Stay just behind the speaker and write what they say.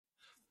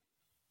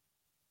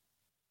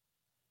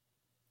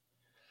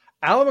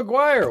Alan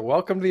Maguire,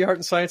 welcome to the Art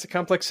and Science of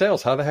Complex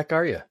Sales. How the heck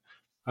are you?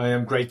 I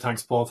am great.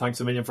 Thanks, Paul. Thanks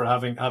a million for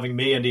having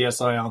me and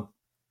ESI on.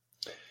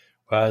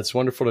 It's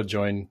wonderful to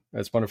join.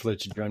 It's wonderful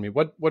that you join me.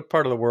 What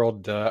part of the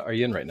world are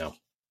you in right now?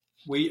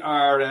 We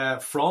are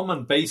from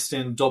and based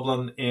in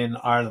Dublin in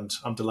Ireland.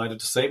 I'm delighted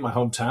to say, my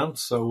hometown.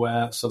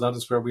 So that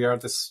is where we are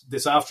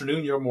this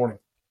afternoon, your morning.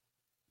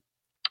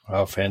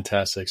 Oh,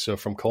 fantastic. So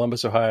from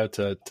Columbus, Ohio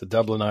to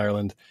Dublin,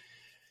 Ireland,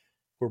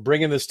 we're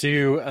bringing this to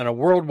you on a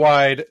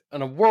worldwide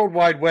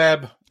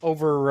web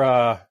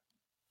over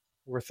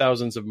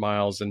thousands of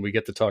miles, and we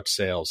get to talk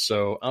sales.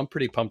 So I'm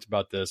pretty pumped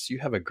about this. You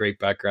have a great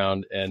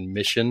background and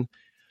mission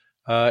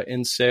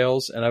in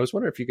sales, and I was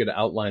wondering if you could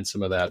outline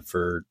some of that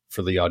for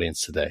the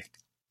audience today.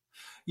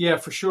 Yeah,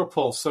 for sure,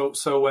 Paul. So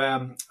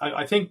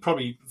I think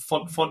probably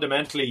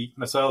fundamentally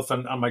myself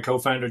and my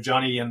co-founder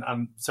Johnny and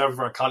several of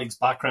our colleagues'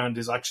 background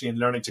is actually in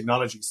learning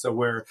technology. So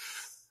we're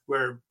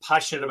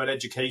passionate about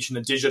education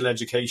and digital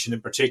education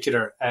in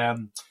particular.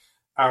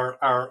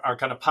 Our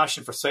kind of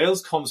passion for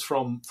sales comes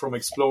from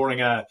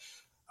exploring a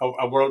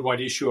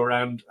worldwide issue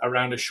around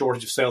a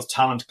shortage of sales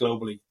talent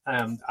globally.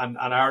 And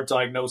our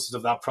diagnosis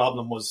of that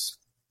problem was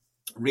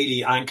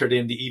really anchored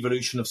in the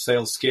evolution of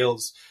sales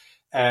skills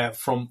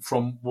from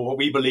what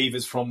we believe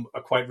is from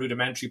a quite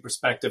rudimentary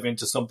perspective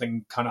into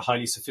something kind of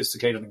highly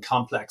sophisticated and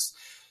complex.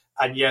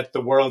 And yet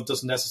the world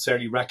doesn't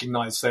necessarily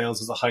recognize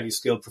sales as a highly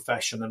skilled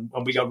profession. And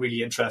we got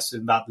really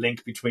interested in that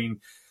link between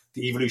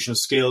the evolution of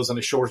skills and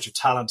a shortage of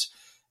talent.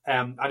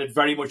 And it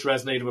very much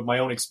resonated with my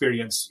own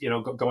experience,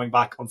 going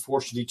back,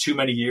 unfortunately, too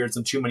many years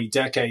and too many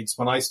decades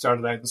when I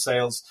started out in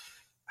sales,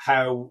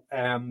 how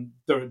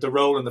the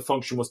role and the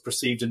function was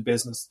perceived in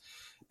business.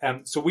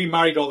 So we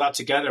married all that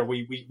together.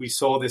 We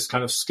saw this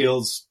kind of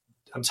skills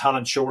and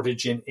talent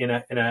shortage in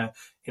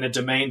a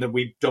domain that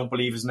we don't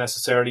believe is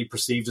necessarily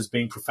perceived as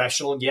being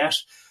professional yet.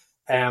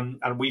 And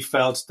we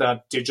felt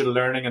that digital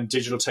learning and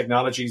digital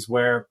technologies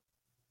were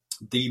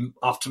the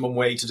optimum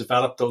way to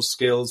develop those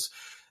skills.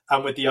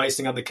 And with the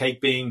icing on the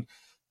cake being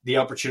the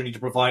opportunity to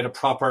provide a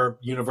proper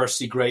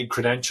university-grade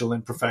credential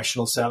in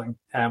professional selling,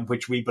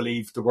 which we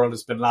believe the world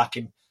has been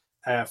lacking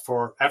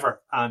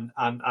forever.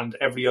 And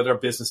every other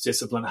business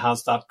discipline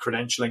has that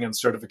credentialing and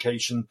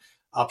certification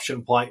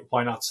option.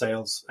 Why not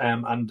sales?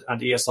 And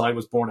ESI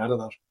was born out of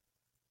that.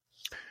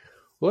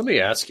 Well, let me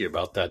ask you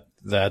about that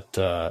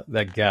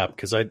gap,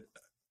 because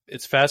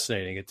it's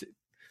fascinating.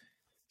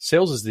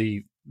 Sales is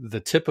the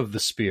tip of the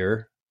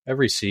spear.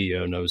 Every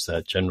CEO knows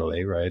that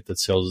generally, right? That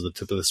sales is the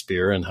tip of the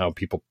spear and how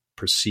people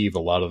perceive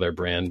a lot of their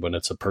brand when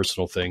it's a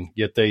personal thing.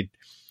 Yet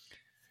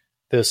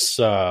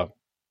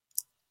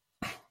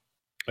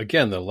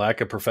again, the lack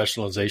of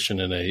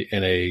professionalization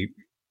in a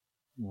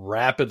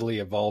rapidly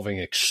evolving,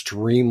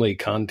 extremely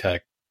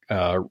complex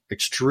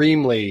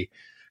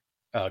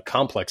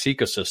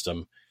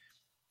ecosystem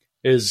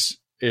is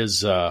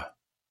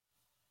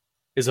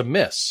a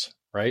miss,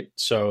 right?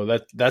 So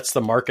that's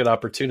the market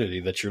opportunity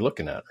that you're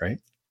looking at, right?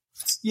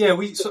 Yeah,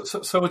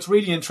 so it's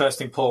really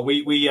interesting, Paul.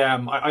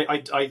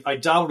 I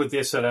dabbled with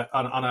this on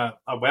a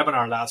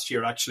webinar last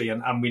year actually,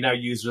 and we now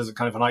use it as a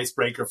kind of an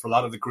icebreaker for a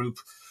lot of the group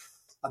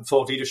and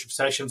thought leadership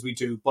sessions we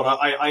do. But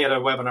I had a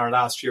webinar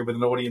last year with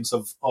an audience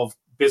of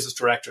business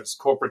directors,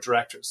 corporate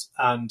directors,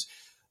 and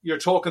you're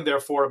talking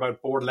therefore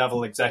about board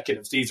level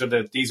executives. These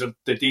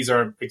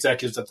are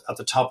executives at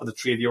the top of the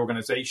tree of the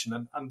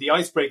organization, and the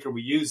icebreaker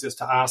we use is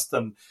to ask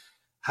them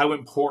how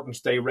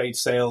important they rate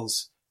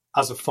sales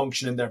as a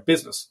function in their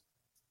business.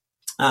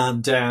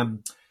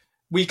 And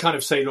we kind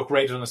of say, look,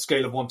 rate it on a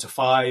scale of 1 to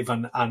 5,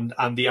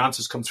 and the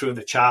answers come through in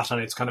the chat,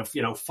 and it's kind of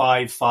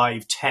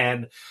 5,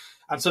 10.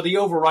 And so the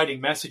overriding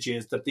message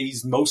is that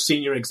these most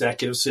senior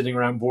executives sitting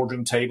around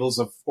boardroom tables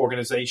of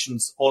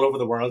organizations all over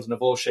the world and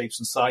of all shapes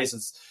and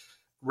sizes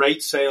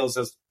rate sales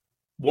as,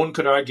 one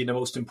could argue, the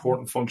most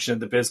important function in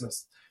the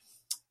business.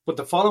 But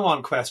the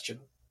follow-on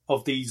question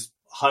of these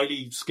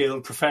highly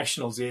skilled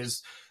professionals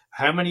is,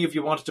 how many of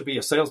you wanted to be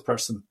a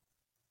salesperson?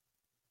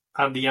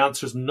 And the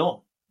answer is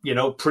none.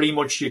 Pretty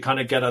much you kind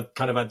of get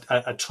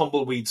a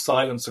tumbleweed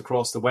silence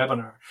across the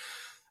webinar.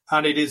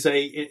 And it's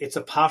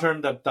a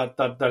pattern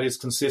that is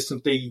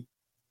consistently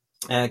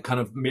kind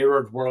of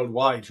mirrored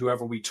worldwide,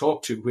 whoever we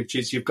talk to, which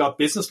is you've got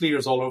business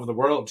leaders all over the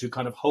world who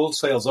kind of hold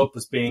sales up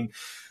as being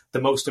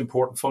the most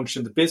important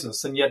function of the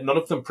business. And yet none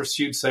of them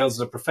pursued sales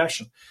as a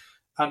profession.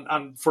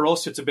 And for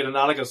us, it's a bit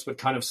analogous with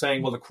kind of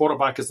saying, well, the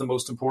quarterback is the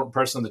most important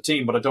person on the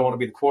team, but I don't want to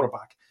be the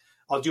quarterback.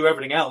 I'll do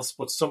everything else,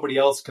 but somebody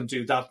else can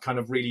do that kind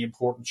of really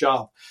important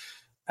job.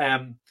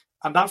 And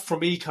that for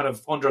me kind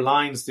of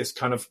underlines this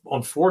kind of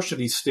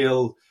unfortunately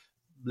still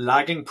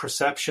lagging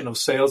perception of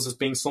sales as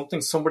being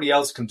something somebody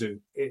else can do.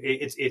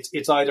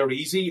 It's either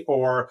easy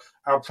or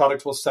our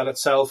product will sell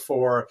itself,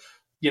 or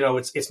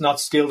it's not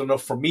skilled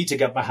enough for me to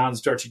get my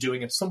hands dirty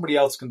doing it. Somebody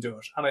else can do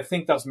it. And I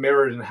think that's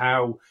mirrored in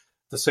how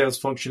the sales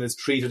function is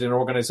treated in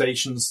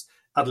organizations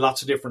at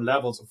lots of different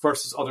levels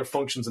versus other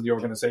functions in the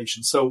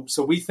organization. So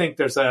we think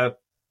there's a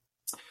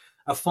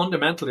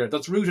fundamental there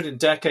that's rooted in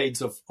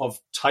decades of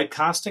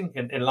typecasting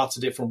in lots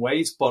of different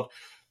ways, but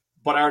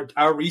But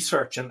our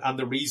research and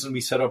the reason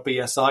we set up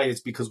BSI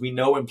is because we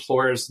know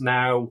employers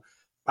now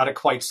at a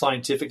quite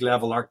scientific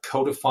level are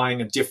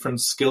codifying a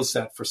different skill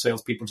set for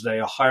salespeople today,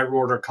 a higher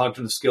order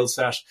cognitive skill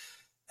set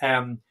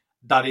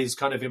that is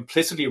kind of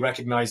implicitly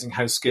recognizing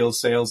how skilled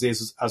sales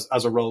is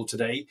as a role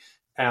today.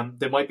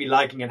 They might be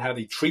lagging in how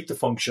they treat the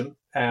function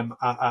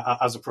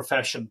as a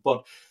profession,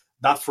 but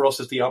that for us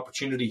is the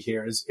opportunity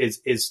here is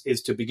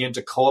to begin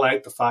to call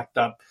out the fact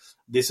that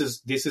this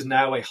is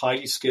now a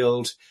highly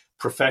skilled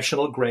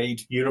professional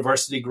grade,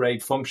 university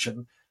grade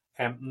function,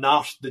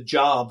 not the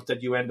job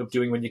that you end up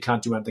doing when you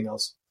can't do anything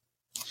else.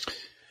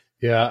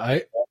 Yeah,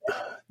 I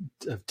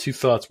have two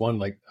thoughts. One,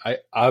 like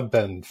I've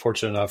been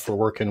fortunate enough for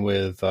working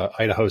with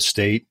Idaho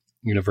State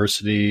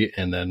University,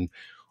 and then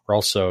we're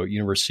also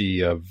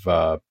University of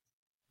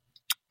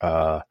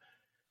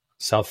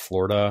South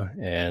Florida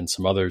and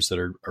some others that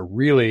are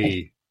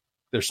really,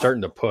 they're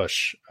starting to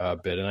push a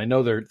bit. And I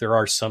know there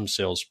are some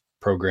sales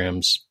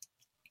programs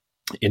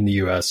in the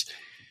U.S.,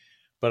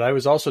 but I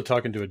was also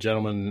talking to a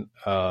gentleman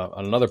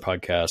on another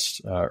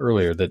podcast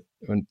earlier that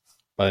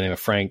by the name of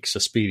Frank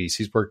Suspides.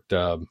 He's worked,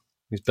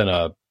 he's been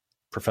a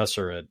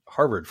professor at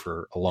Harvard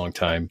for a long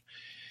time.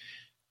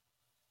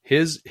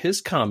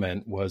 His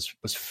comment was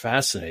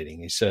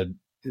fascinating. He said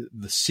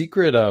the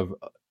secret of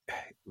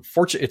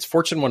it's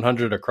Fortune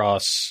 100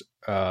 across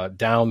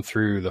down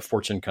through the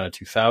Fortune kind of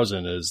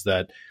 2000 is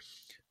that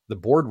the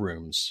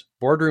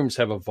boardrooms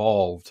have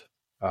evolved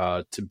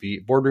to be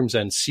boardrooms,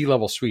 and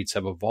C-level suites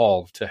have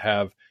evolved to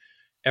have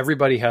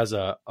everybody has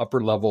a upper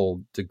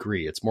level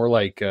degree. It's more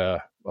like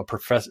a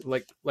professor,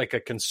 like a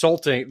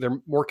consulting. They're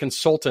more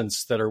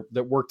consultants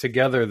that work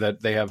together,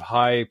 that they have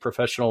high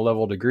professional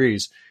level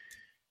degrees,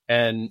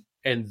 and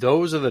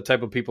those are the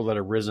type of people that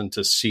have risen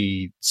to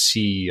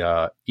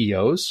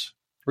CEOs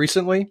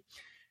recently.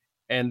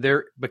 And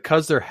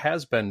because there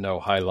has been no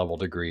high level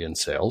degree in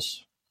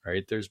sales,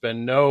 right? There's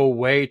been no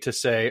way to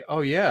say,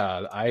 oh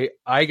yeah,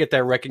 I get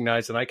that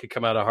recognized, and I could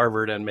come out of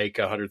Harvard and make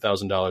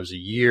 $100,000 a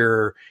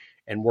year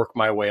and work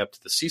my way up to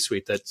the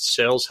C-suite. That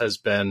sales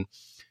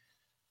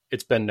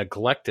it's been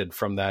neglected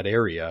from that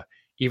area,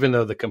 even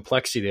though the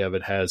complexity of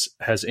it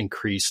has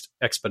increased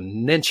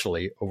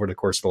exponentially over the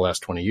course of the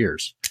last 20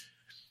 years.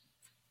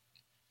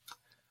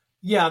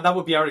 Yeah, that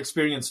would be our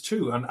experience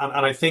too, and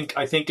I think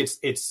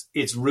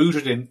it's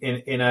rooted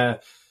in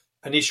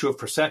an issue of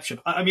perception.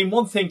 I mean,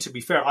 one thing, to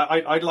be fair,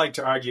 I'd like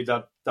to argue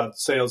that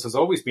sales has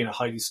always been a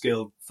highly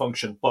skilled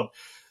function, but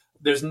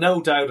there's no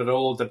doubt at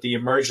all that the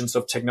emergence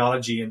of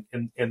technology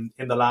in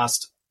the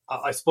last,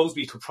 I suppose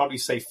we could probably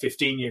say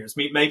 15 years,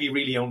 maybe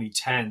really only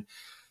 10,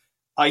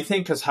 I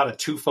think has had a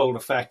twofold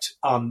effect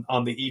on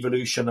the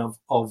evolution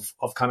of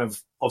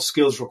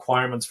skills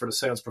requirements for the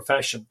sales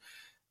profession.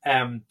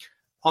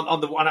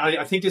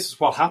 I think this is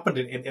what happened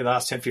in the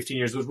last 10, 15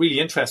 years. It was really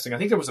interesting. I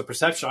think there was a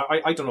perception.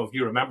 I don't know if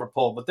you remember,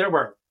 Paul, but there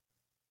were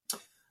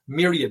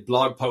myriad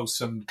blog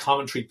posts and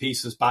commentary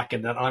pieces back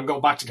in that. And I'm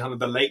going back to kind of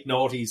the late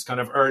noughties,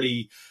 kind of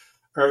early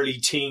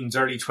teens,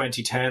 early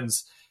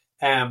 2010s.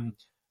 I'll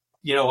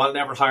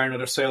never hire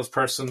another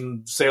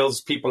salesperson.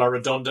 Salespeople are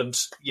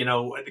redundant.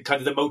 Kind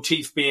of the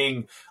motif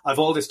being, I've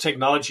all this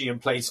technology in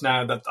place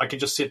now that I can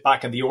just sit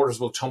back and the orders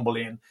will tumble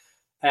in.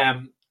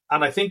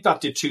 And I think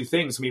that did two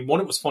things. I mean,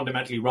 one, it was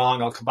fundamentally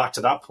wrong. I'll come back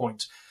to that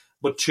point.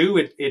 But two,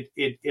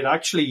 it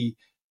actually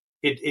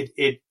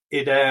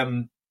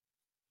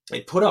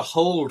put a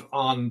hold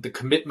on the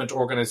commitment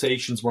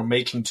organizations were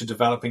making to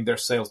developing their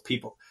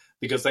salespeople,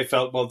 because they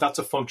felt, well, that's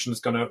a function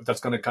that's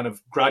going to kind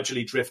of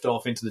gradually drift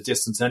off into the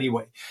distance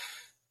anyway.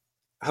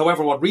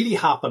 However, what really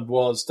happened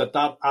was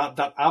that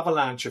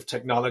avalanche of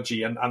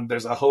technology, and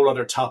there's a whole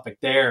other topic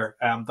there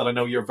that I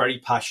know you're very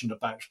passionate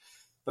about,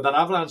 but that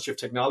avalanche of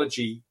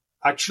technology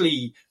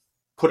actually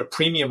put a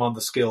premium on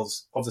the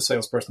skills of the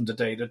salesperson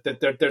today.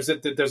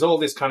 There's all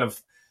this kind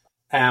of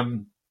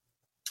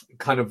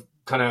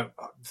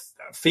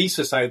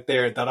thesis out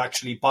there that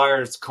actually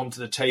buyers come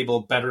to the table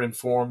better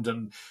informed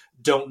and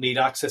don't need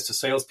access to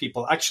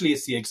salespeople. Actually,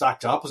 it's the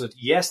exact opposite.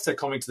 Yes, they're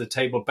coming to the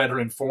table better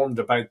informed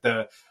about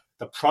the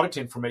product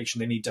information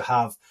they need to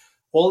have.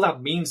 All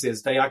that means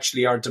is they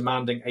actually are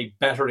demanding a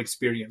better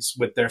experience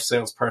with their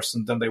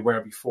salesperson than they were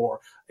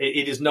before.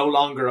 It is no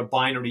longer a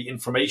binary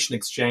information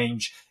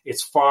exchange.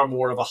 It's far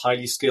more of a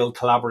highly skilled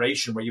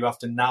collaboration where you have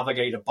to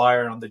navigate a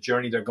buyer on the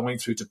journey they're going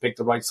through to pick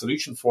the right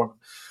solution for them.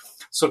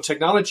 So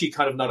technology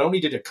kind of, not only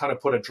did it kind of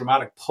put a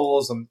dramatic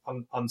pause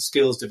on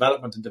skills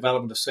development and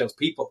development of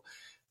salespeople,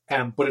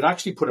 but it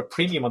actually put a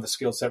premium on the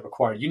skill set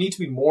required. You need to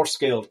be more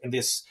skilled in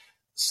this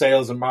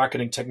sales and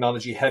marketing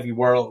technology heavy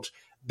world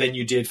than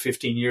you did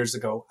 15 years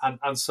ago.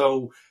 And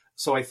so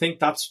I think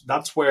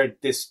that's where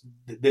this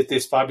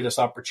fabulous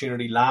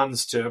opportunity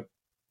lands to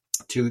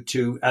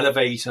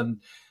elevate and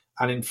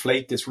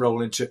inflate this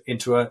role into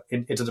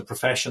the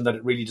profession that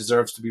it really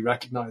deserves to be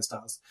recognized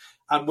as.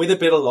 And with a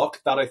bit of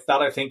luck, that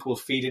I think will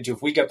feed into,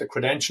 if we get the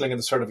credentialing and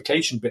the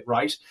certification bit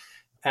right,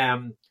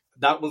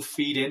 that will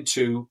feed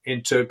into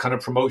kind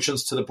of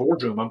promotions to the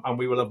boardroom, and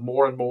we will have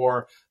more and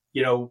more,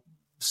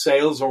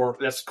 sales, or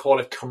let's call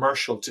it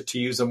commercial, to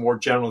use a more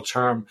general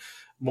term,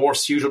 more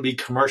suitably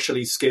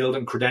commercially skilled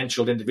and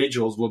credentialed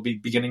individuals will be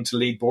beginning to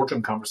lead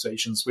boardroom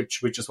conversations,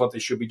 which is what they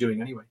should be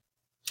doing anyway.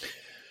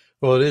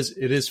 Well,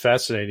 it is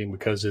fascinating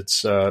because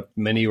it's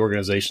many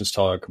organizations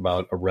talk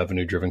about a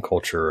revenue driven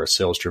culture, a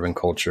sales driven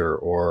culture,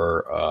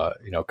 or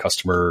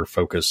customer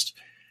focused,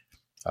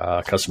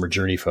 customer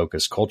journey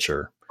focused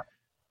culture.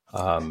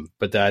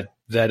 But that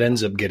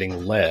ends up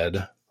getting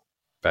led,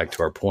 back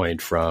to our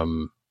point,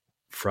 from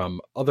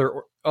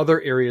other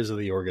areas of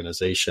the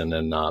organization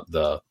and not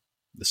the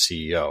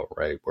CEO,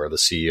 right? Where the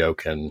CEO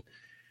can,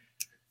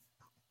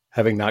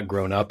 having not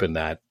grown up in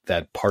that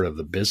part of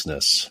the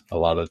business, a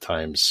lot of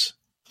times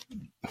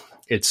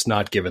it's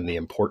not given the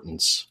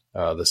importance,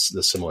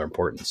 the similar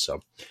importance.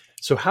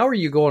 So how are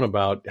you going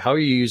about, how are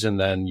you using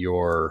then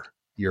your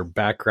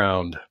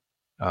background,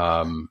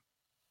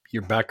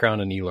 your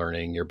background in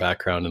e-learning, your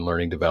background in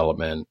learning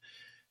development?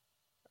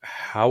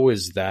 How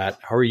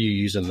are you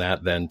using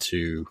that then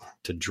to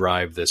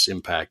drive this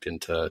impact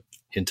into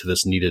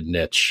this needed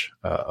niche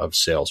of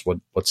sales?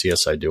 What's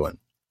CSI doing?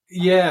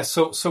 Yeah,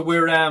 so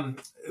we're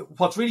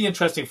what's really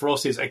interesting for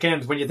us is,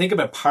 again, when you think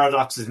about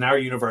paradoxes in our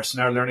universe, in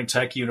our learning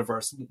tech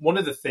universe, one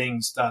of the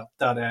things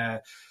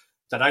that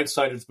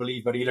outsiders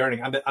believe about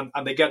e-learning,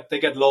 and they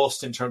get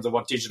lost in terms of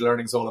what digital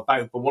learning is all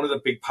about. But one of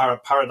the big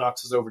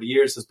paradoxes over the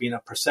years has been a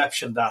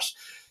perception that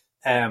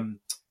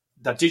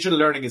that digital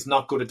learning is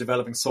not good at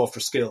developing softer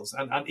skills,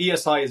 and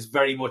ESI is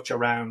very much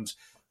around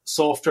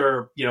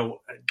softer,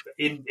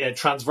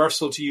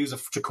 transversal,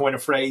 to coin a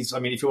phrase. I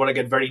mean, if you want to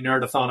get very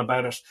nerdathon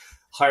about it,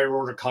 higher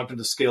order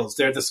cognitive skills.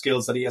 They're the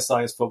skills that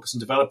ESI is focused on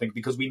developing,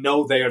 because we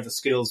know they are the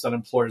skills that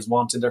employers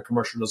want in their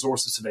commercial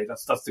resources today.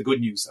 That's the good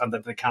news, and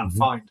that they can't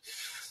find.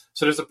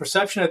 So there's a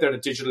perception out there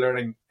that digital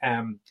learning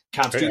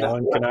can't do that.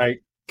 Alan,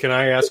 can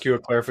I ask you a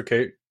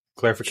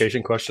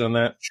clarification question on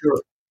that?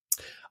 Sure.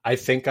 I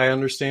think I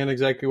understand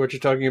exactly what you're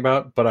talking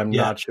about, but I'm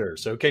not sure.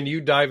 So can you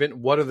dive in?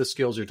 What are the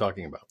skills you're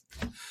talking about?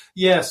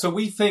 Yeah, so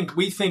we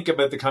think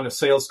about the kind of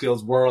sales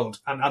skills world,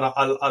 and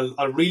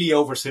I'll really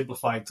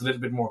oversimplify it. It's a little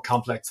bit more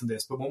complex than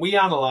this. But when we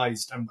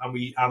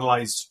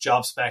analysed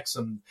job specs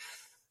and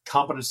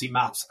competency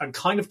maps, and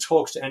kind of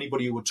talked to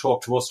anybody who would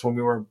talk to us when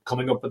we were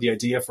coming up with the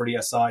idea for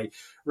ESI,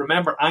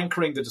 remember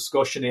anchoring the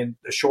discussion in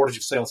a shortage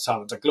of sales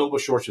talent, a global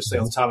shortage of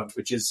sales talent,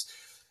 which is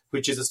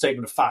a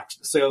statement of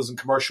fact. Sales and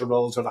commercial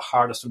roles are the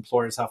hardest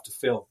employers have to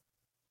fill.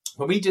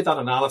 When we did that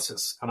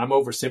analysis, and I'm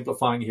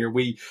oversimplifying here,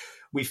 we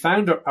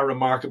found a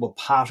remarkable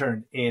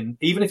pattern in,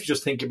 even if you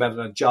just think about it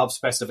at a job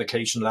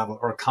specification level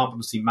or a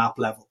competency map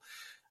level.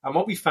 And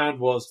what we found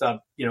was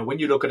that, when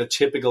you look at a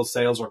typical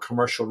sales or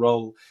commercial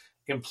role,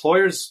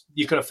 employers,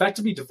 you can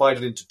effectively divide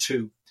it into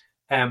two.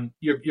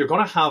 You're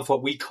going to have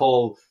what we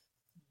call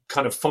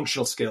kind of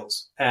functional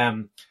skills,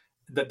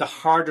 the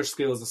harder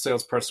skills the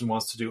salesperson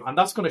wants to do. And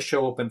that's going to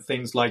show up in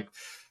things like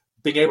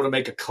being able to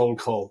make a cold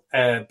call,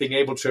 being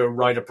able to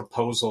write a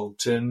proposal,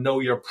 to know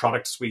your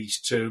product suite,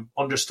 to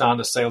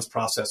understand a sales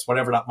process,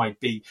 whatever that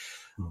might be.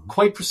 Mm-hmm.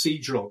 Quite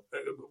procedural.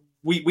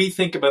 We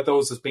think about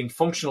those as being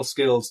functional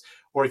skills,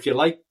 or if you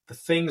like, the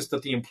things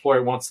that the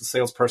employer wants the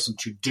salesperson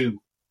to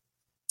do.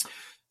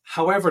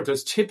 However,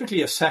 there's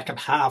typically a second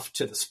half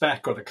to the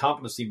spec or the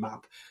competency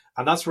map.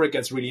 And that's where it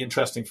gets really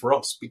interesting for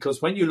us,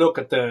 because when you look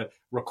at the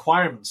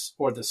requirements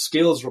or the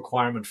skills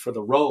requirement for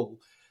the role,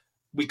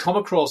 we come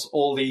across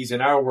all these in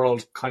our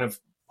world kind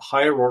of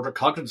higher order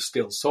cognitive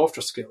skills,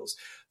 softer skills.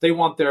 They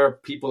want their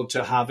people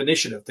to have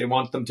initiative. They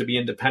want them to be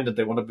independent.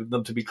 They want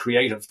them to be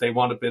creative. They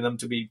want them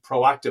to be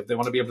proactive. They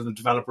want to be able to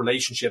develop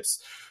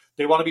relationships.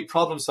 They want to be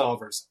problem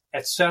solvers,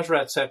 et cetera,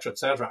 et cetera, et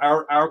cetera.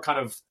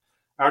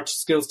 Our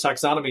skills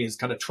taxonomy is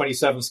kind of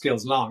 27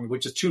 skills long,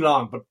 which is too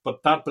long,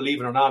 but that,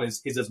 believe it or not,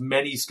 is as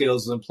many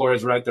skills as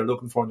employers are out there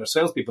looking for in their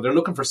salespeople. They're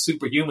looking for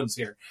superhumans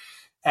here.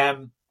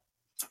 And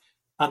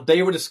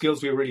they were the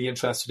skills we were really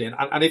interested in.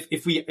 And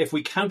if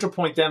we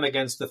counterpoint them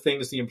against the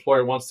things the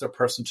employer wants their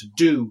person to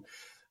do,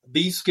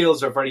 these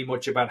skills are very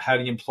much about how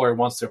the employer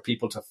wants their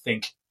people to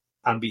think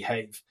and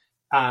behave.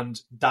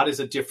 And that is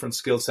a different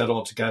skill set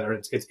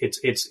altogether.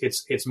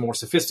 It's more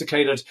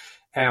sophisticated.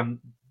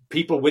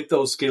 People with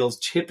those skills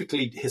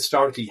typically,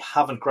 historically,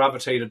 haven't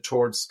gravitated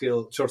towards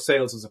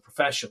sales as a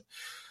profession.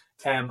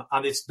 And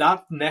it's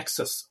that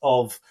nexus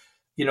of,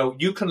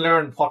 you can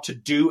learn what to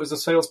do as a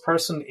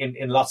salesperson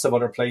in lots of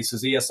other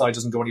places. ESI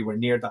doesn't go anywhere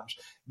near that.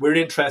 We're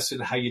interested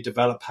in how you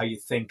develop, how you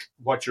think,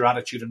 what your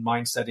attitude and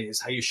mindset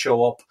is, how you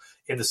show up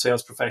in the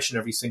sales profession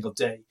every single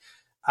day.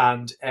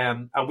 And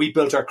we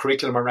built our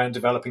curriculum around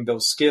developing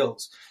those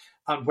skills.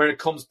 And where it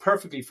comes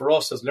perfectly for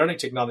us as learning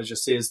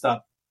technologists is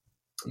that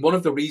one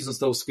of the reasons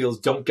those skills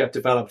don't get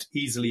developed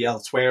easily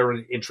elsewhere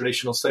in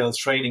traditional sales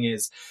training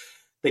is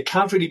they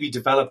can't really be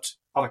developed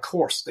on a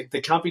course.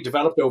 They can't be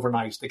developed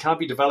overnight. They can't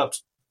be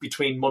developed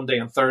between Monday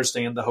and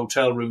Thursday in the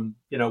hotel room,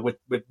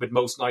 with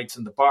most nights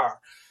in the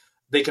bar.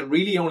 They can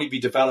really only be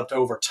developed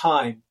over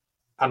time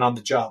and on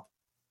the job.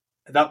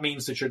 That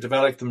means that you're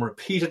developing them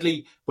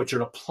repeatedly, but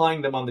you're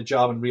applying them on the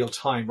job in real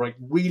time, right?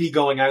 Really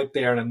going out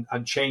there and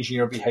changing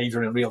your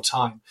behavior in real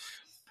time.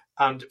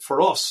 And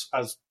for us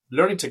as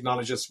learning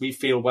technologists, we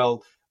feel,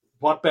 well,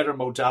 what better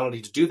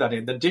modality to do that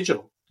in than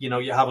digital?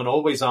 You have an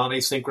always on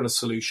asynchronous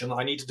solution.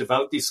 I need to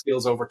develop these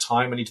skills over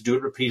time. I need to do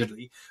it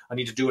repeatedly. I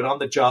need to do it on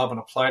the job and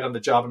apply it on the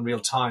job in real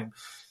time.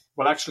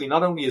 Well, actually,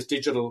 not only is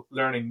digital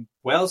learning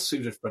well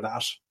suited for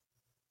that,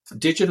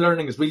 digital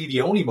learning is really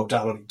the only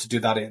modality to do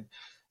that in.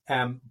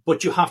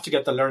 But you have to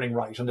get the learning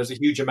right. And there's a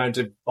huge amount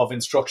of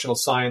instructional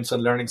science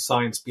and learning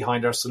science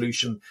behind our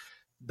solution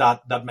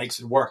that makes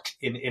it work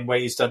in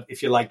ways that,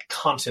 if you like,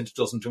 content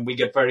doesn't. And we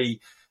get very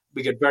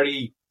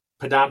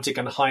pedantic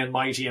and high and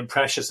mighty and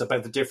precious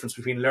about the difference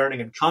between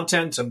learning and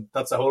content. And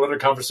that's a whole other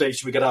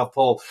conversation we could have,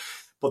 Paul.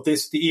 But the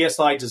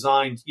ESI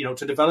designed,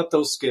 to develop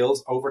those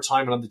skills over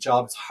time and on the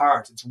job, it's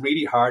hard. It's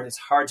really hard. It's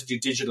hard to do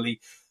digitally.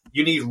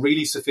 You need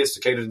really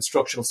sophisticated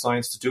instructional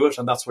science to do it.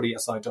 And that's what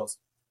ESI does.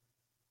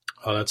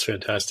 Oh, that's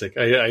fantastic.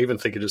 I even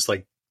think of just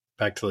like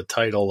back to the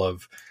title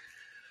of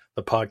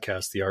the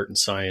podcast, The Art and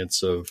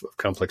Science of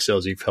Complex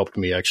Sales. You've helped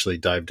me actually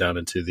dive down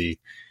into the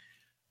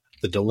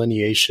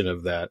delineation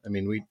of that. I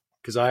mean,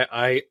 because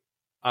I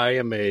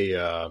am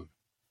a,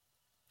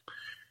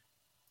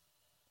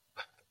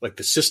 like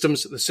the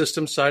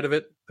systems side of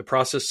it, the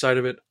process side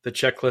of it, the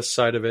checklist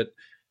side of it,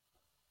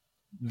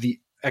 the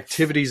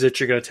activities that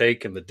you're going to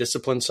take and the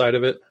discipline side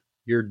of it,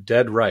 you're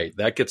dead right.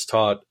 That gets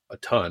taught a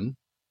ton,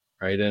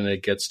 right? And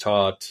it gets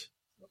taught,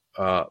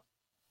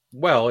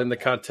 well, in the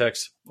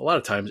context, a lot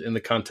of times in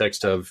the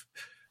context of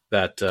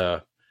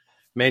that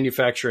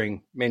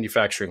manufacturing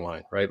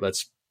line, right?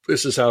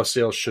 This is how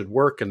sales should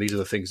work, and these are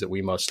the things that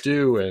we must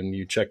do, and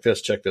you check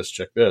this, check this,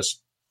 check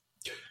this.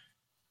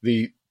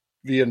 The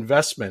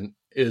investment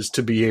is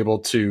to be able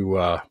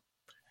to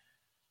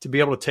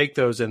take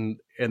those and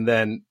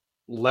then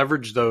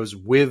leverage those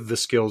with the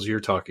skills you're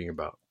talking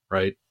about,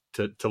 right?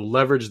 To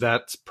leverage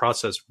that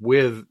process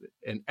with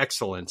an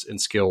excellence in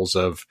skills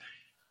of,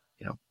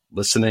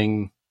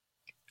 listening,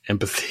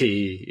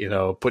 empathy,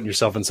 putting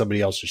yourself in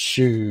somebody else's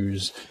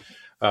shoes,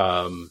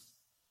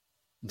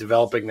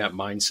 developing that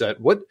mindset.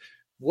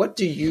 What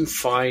do you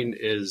find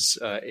is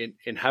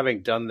in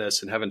having done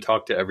this and having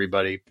talked to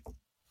everybody?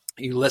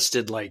 You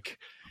listed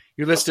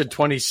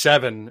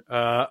 27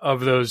 of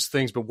those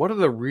things, but what are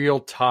the real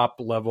top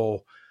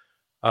level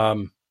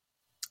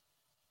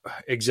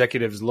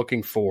executives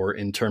looking for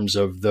in terms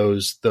of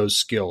those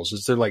skills?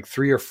 Is there like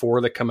 3 or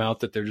 4 that come out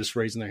that they're just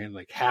raising their hand,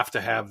 like have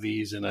to have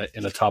these in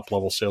a top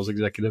level sales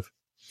executive?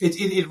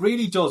 It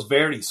really does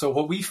vary. So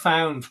what we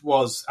found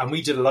was, and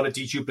we did a lot of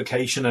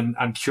deduplication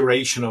and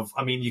curation of,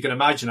 you can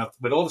imagine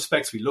with all the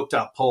specs we looked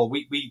at, Paul,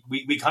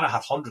 we kind of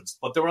had hundreds,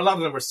 but there were a lot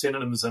of them were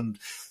synonyms, and,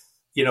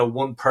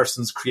 one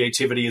person's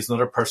creativity is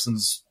another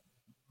person's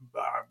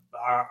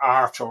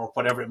art or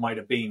whatever it might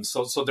have been.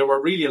 So there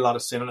were really a lot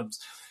of synonyms.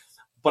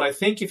 But I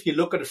think if you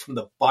look at it from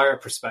the buyer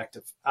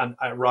perspective and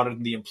rather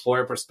than the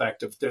employer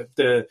perspective,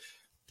 the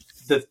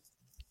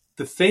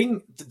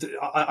thing,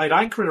 I'd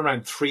anchor it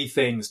around 3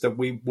 things that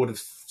we would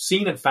have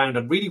seen and found,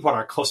 and really what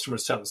our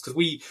customers tell us, because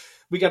we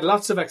get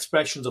lots of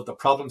expressions of the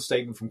problem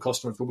statement from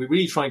customers, but we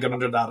really try and get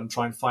under that and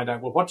try and find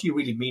out, well, what do you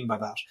really mean by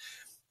that?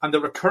 And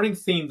the recurring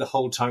theme the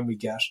whole time we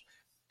get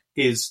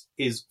is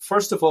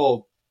first of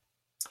all,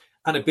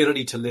 an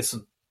ability to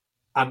listen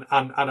and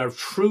a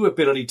true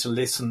ability to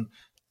listen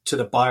to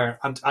the buyer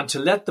and to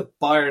let the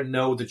buyer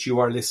know that you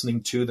are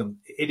listening to them.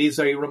 It is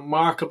a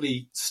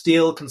remarkably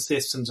still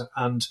consistent,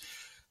 and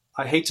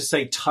I hate to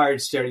say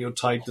tired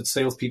stereotype that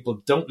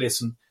salespeople don't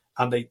listen,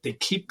 and they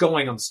keep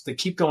going on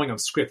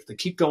script. They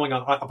keep going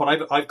on,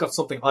 but I've got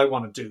something I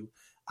want to do,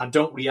 and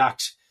don't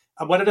react.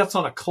 And whether that's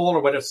on a call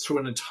or whether it's through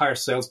an entire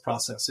sales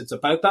process, it's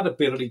about that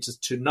ability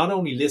to not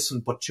only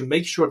listen, but to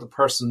make sure the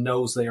person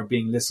knows they are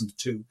being listened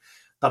to.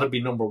 That'd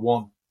be number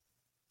 1.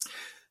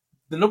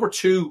 The number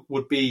 2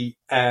 would be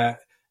the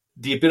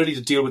ability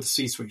to deal with the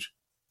C-suite.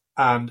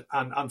 And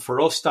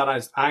for us, that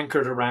is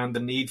anchored around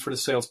the need for the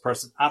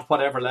salesperson at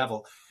whatever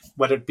level,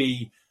 whether it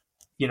be,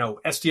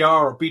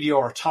 SDR or BDR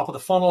or top of the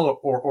funnel,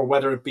 or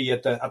whether it be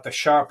at the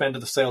sharp end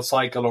of the sales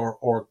cycle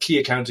or key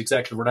account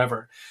executive,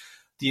 whatever.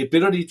 The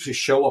ability to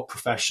show up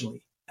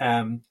professionally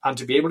and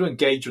to be able to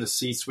engage with a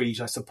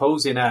C-suite, I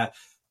suppose, in an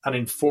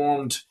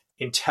informed,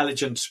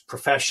 intelligent,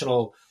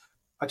 professional,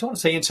 I don't want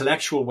to say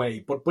intellectual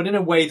way, but in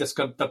a way that's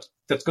going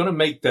to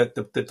make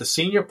the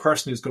senior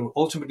person who's going to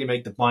ultimately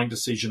make the buying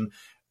decision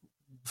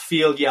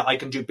feel, yeah, I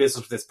can do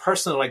business with this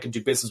person and I can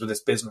do business with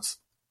this business.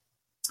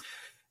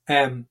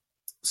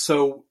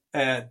 So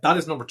that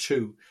is number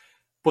 2.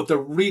 But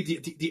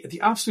the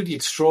absolutely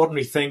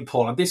extraordinary thing,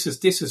 Paul, and this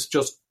is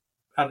just,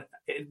 and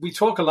we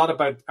talk a lot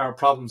about our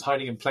problems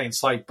hiding in plain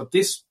sight, but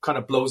this kind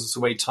of blows us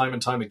away time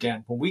and time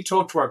again. When we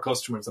talk to our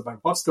customers about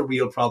what's the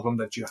real problem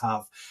that you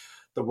have,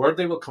 the word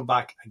they will come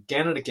back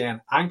again and again,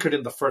 anchored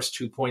in the first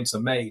 2 points I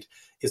made,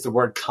 is the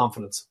word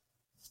confidence.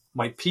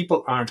 My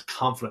people aren't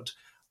confident.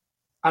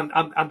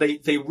 And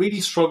they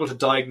really struggle to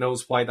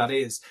diagnose why that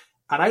is.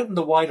 And out in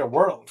the wider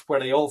world,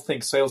 where they all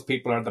think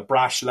salespeople are the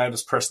brash,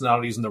 loudest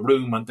personalities in the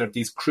room, and they're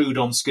these crude,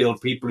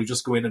 unskilled people who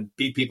just go in and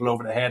beat people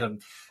over the head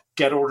and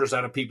get orders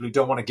out of people who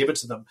don't want to give it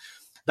to them,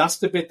 That's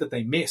the bit that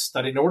they miss,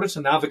 that in order to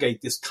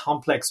navigate this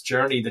complex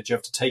journey that you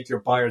have to take your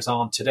buyers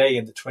on today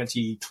in the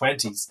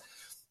 2020s,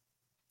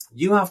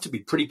 you have to be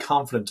pretty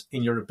confident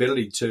in your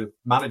ability to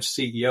manage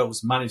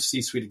CEOs, manage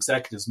C-suite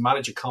executives,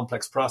 manage a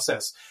complex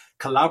process,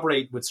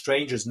 collaborate with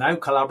strangers, now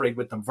collaborate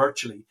with them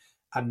virtually,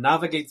 and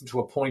navigate them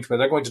to a point where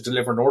they're going to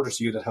deliver an order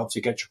to you that helps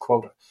you get your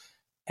quota.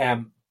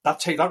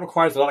 That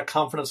requires a lot of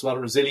confidence, a lot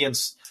of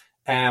resilience,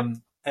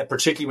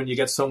 particularly when you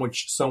get so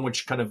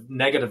much kind of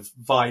negative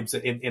vibes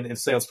in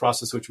sales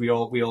process, which we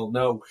all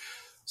know.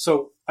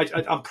 So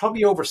I'm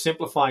probably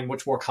oversimplifying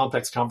much more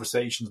complex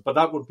conversations, but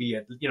that would be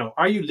it. You know,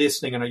 are you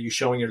listening, and are you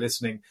showing you're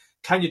listening?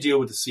 Can you deal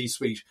with the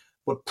C-suite?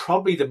 But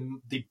probably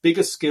the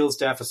biggest skills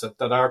deficit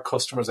that our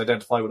customers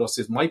identify with us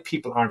is my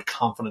people aren't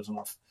confident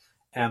enough.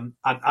 And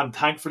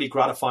thankfully,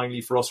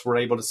 gratifyingly for us, we're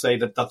able to say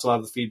that that's a lot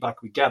of the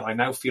feedback we get. I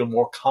now feel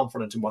more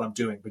confident in what I'm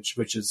doing,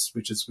 which is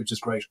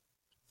great.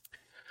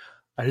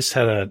 I just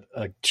had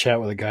a chat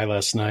with a guy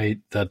last night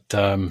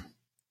that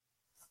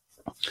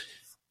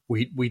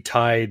we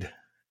tied.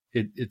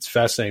 It's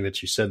fascinating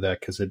that you said that,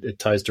 because it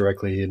ties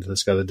directly into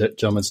this guy. The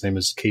gentleman's name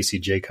is Casey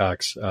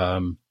Jaycox.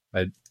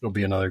 It'll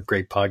be another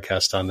great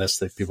podcast on this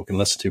that people can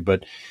listen to.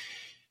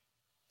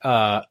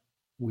 But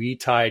we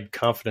tied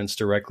confidence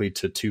directly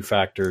to two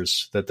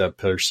factors that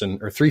person,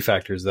 or three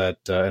factors that,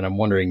 and I'm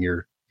wondering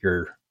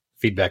your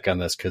feedback on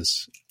this,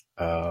 because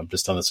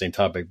just on the same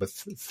topic, but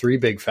three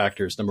big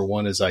factors. Number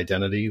one is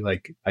identity,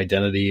 like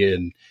identity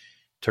in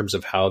terms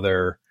of how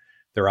they're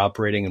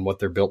operating and what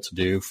they're built to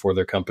do for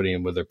their company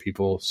and with their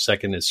people.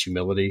 Second is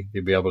humility.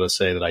 You'll be able to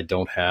say that I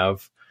don't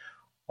have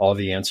all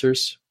the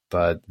answers,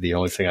 but the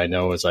only thing I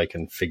know is I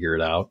can figure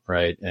it out,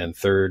 right? And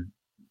third,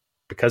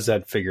 because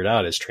that figured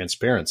out, is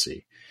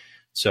transparency.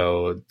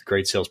 So the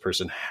great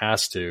salesperson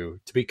has to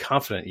be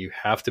confident. You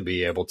have to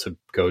be able to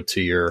go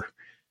to your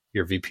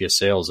VP of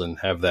sales and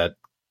have that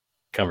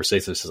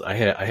conversation that says, I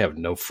have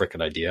no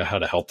freaking idea how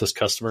to help this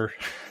customer.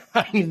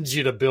 I need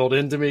you to build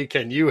into me.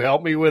 Can you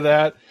help me with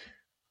that?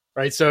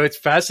 Right. So it's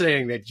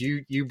fascinating that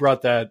you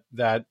brought that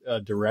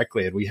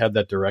directly. And we had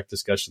that direct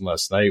discussion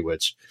last night,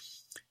 which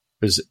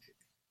was,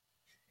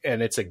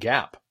 and it's a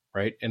gap,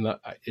 right? And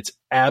it's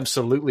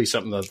absolutely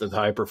something that the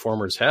high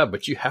performers have,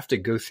 but you have to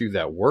go through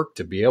that work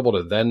to be able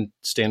to then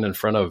stand in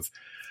front of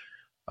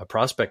a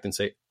prospect and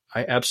say,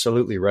 I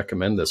absolutely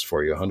recommend this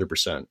for you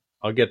 100%.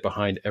 I'll get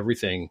behind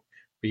everything,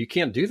 but you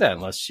can't do that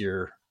unless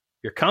you're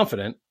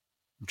confident,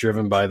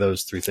 driven by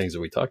those three things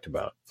that we talked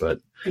about. But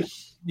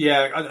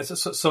yeah,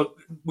 so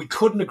we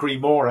couldn't agree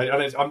more.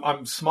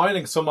 I'm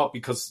smiling somewhat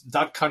because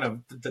that kind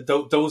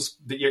of those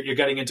you're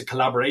getting into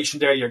collaboration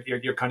there.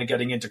 You're kind of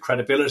getting into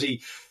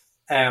credibility.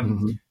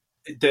 And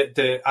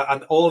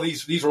all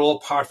these are all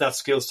part of that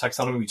skills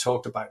taxonomy we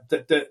talked about.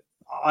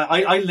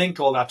 I link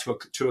all that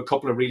to a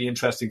couple of really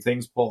interesting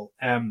things, Paul.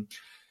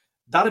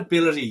 That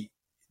ability,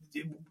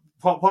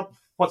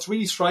 what's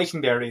really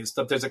striking there is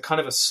that there's a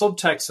kind of a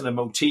subtext and a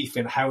motif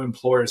in how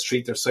employers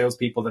treat their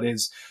salespeople. That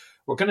is,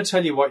 we're going to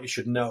tell you what you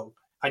should know,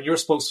 and you're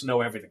supposed to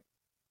know everything.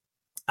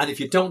 And if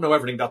you don't know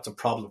everything, that's a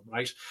problem,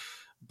 right?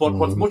 But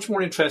what's much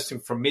more interesting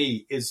for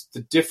me is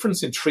the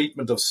difference in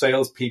treatment of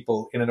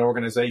salespeople in an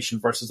organization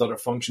versus other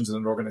functions in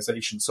an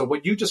organization. So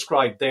what you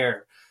described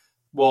there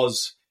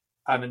was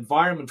an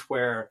environment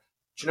where,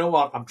 do you know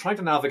what, I'm trying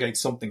to navigate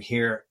something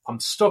here. I'm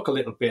stuck a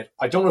little bit.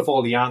 I don't have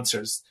all the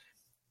answers.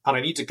 And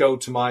I need to go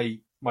to my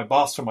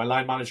boss or my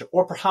line manager,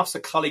 or perhaps a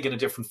colleague in a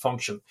different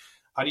function.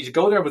 I need to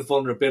go there with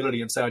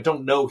vulnerability and say, I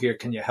don't know here.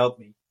 Can you help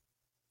me?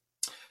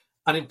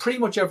 And in pretty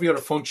much every other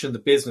function in the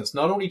business,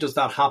 not only does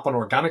that happen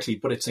organically,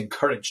 but it's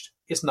encouraged.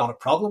 It's not a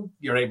problem.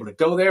 You're able to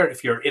go there.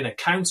 If you're in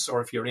accounts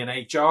or if you're in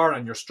HR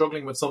and you're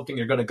struggling with something,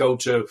 you're going to go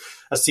to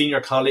a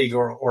senior colleague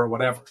or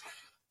whatever.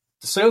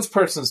 The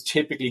salesperson is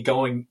typically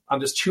going,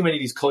 and there's too many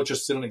of these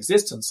cultures still in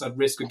existence, at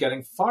risk of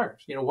getting fired.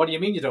 You know, what do you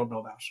mean you don't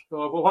know that?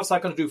 Well, what's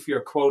that going to do for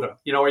your quota?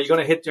 You know, you're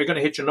going to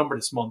hit your number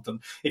this month.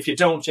 And if you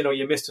don't, you know,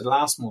 you missed it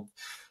last month.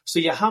 So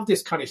you have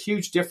this kind of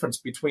huge difference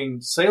between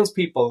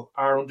salespeople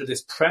are under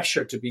this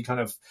pressure to be kind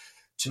of,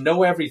 to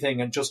know everything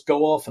and just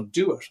go off and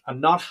do it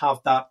and not have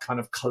that kind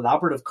of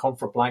collaborative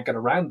comfort blanket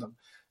around them.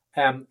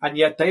 And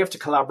yet they have to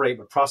collaborate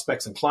with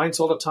prospects and clients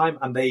all the time.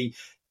 And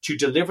to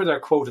deliver their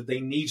quota, they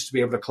need to be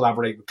able to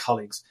collaborate with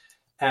colleagues.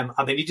 And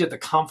they need to have the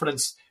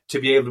confidence to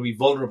be able to be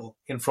vulnerable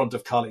in front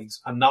of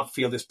colleagues and not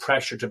feel this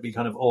pressure to be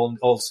kind of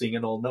all seeing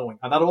and all knowing.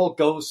 And that all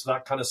goes to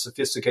that kind of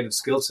sophisticated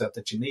skill set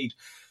that you need.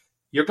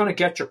 You're going to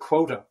get your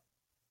quota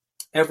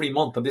every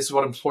month. And this is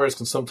what employers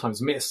can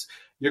sometimes miss.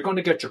 You're going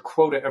to get your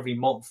quota every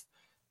month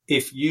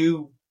if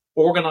you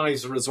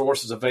organize the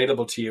resources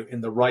available to you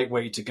in the right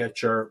way to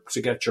get your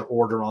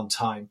order on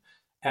time.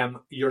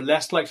 You're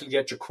less likely to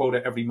get your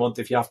quota every month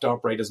if you have to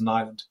operate as an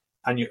island,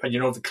 and you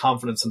know the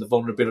confidence and the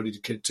vulnerability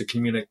to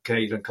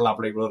communicate and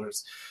collaborate with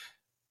others.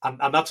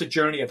 And that's a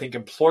journey I think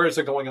employers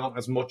are going on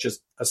as much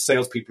as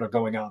salespeople are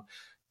going on.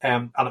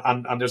 And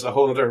there's a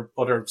whole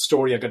other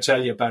story I could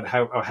tell you about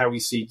how we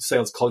see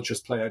sales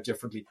cultures play out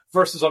differently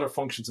versus other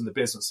functions in the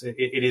business.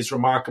 It is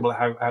remarkable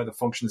how the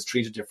function is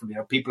treated differently,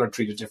 how people are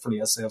treated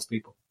differently as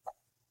salespeople.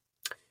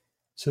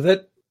 So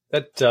that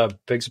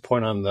begs a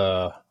point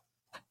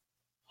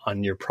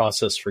on your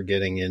process for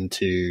getting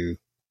into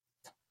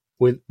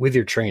with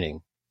your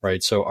training,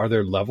 right? So are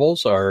there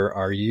levels?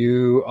 Are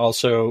you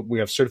also, we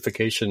have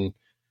certification,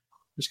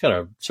 just kind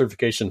of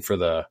certification for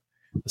the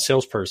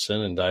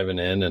salesperson and diving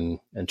in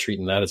and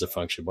treating that as a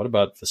function. What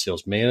about the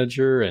sales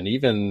manager and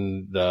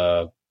even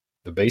the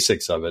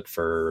basics of it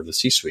for the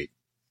C-suite?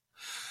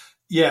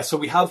 Yeah,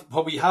 so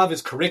what we have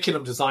is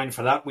curriculum design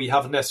for that. We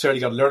haven't necessarily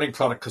got a learning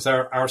product because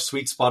our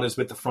sweet spot is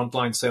with the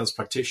frontline sales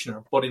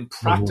practitioner. But in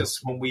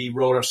practice, when we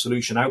roll our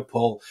solution out,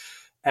 Paul,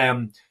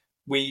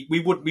 we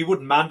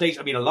wouldn't mandate.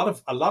 I mean, a lot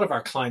of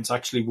our clients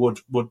actually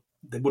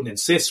they wouldn't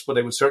insist, but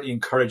they would certainly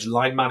encourage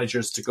line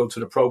managers to go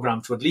to the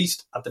program to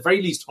at the very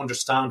least,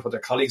 understand what their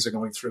colleagues are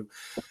going through.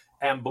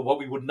 But what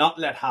we would not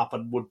let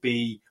happen would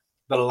be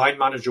that a line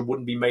manager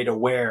wouldn't be made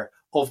aware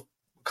of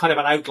kind of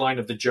an outline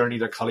of the journey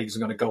their colleagues are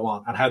going to go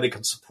on and how they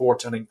can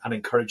support and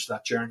encourage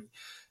that journey.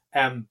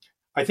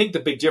 I think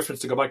the big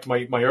difference, to go back to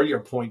my earlier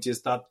point,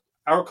 is that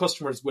our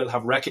customers will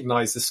have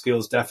recognized the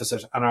skills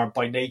deficit and are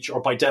by nature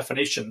or by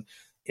definition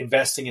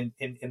investing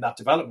in that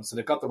development. So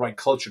they've got the right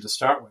culture to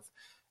start with.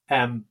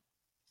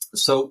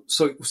 So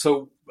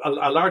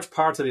a large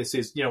part of this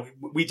is,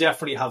 we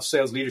definitely have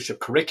sales leadership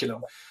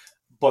curriculum,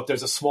 but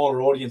there's a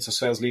smaller audience of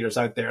sales leaders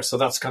out there. So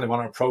that's kind of on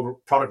our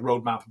product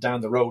roadmap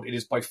down the road. It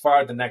is by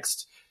far the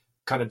next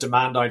kind of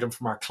demand item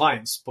from our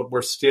clients, but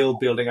we're still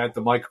building out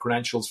the micro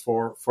credentials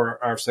for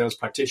our sales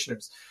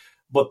practitioners.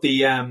 But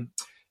the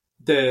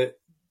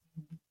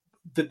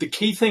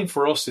key thing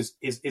for us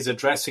is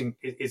addressing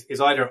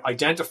is either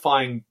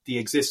identifying the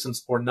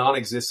existence or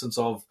non-existence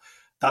of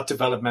that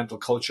developmental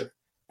culture.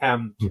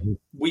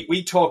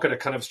 We talk at a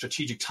kind of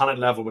strategic talent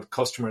level with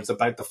customers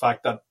about the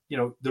fact that,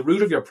 the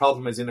root of your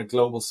problem is in a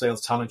global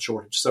sales talent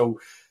shortage.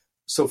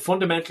 So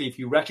fundamentally, if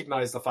you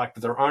recognize the fact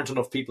that there aren't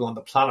enough people on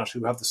the planet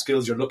who have the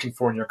skills you're looking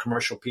for in your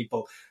commercial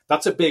people,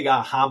 that's a big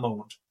aha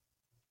moment.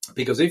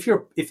 Because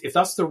if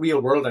that's the real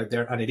world out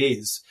there, and it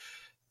is,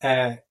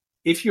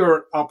 if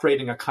you're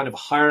operating a kind of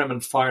hire them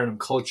and fire them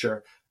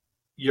culture,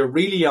 you're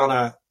really on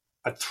a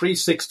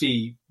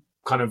 360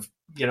 kind of,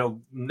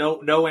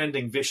 no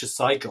ending vicious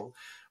cycle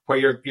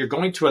where you're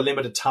going to a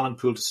limited talent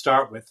pool to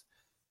start with.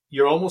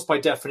 You're almost by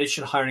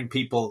definition hiring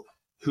people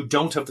who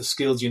don't have the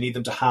skills you need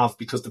them to have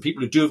because the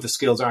people who do have the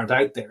skills aren't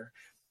out there.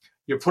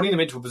 You're putting them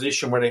into a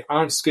position where they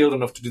aren't skilled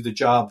enough to do the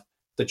job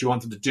that you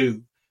want them to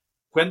do.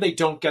 When they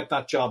don't get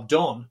that job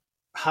done,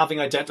 having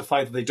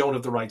identified that they don't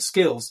have the right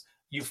skills,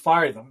 you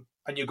fire them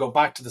and you go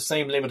back to the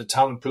same limited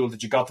talent pool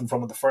that you got them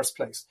from in the first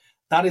place.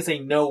 That is a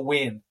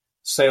no-win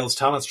sales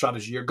talent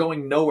strategy. You're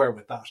going nowhere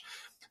with that.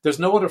 There's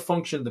no other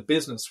function in the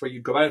business where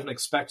you go out and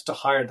expect to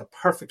hire the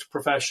perfect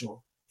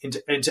professional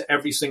into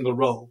every single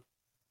role.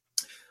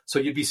 So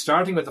you'd be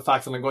starting with the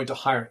fact that I'm going to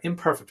hire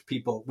imperfect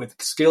people with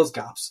skills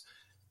gaps.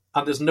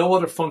 And there's no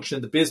other function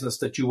in the business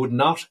that you would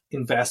not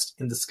invest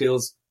in the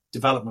skills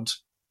development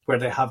where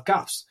they have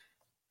gaps.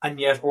 And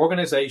yet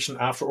organization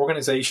after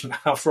organization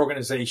after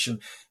organization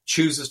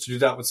chooses to do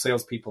that with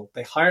salespeople.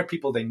 They hire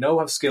people they know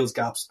have skills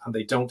gaps and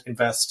they don't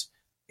invest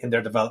in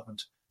their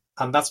development.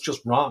 And that's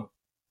just wrong.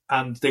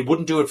 And they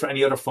wouldn't do it for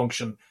any other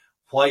function.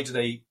 Why do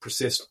they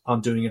persist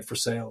on doing it for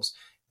sales?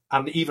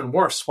 And even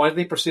worse, why do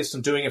they persist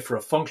on doing it for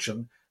a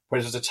function where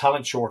there's a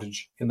talent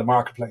shortage in the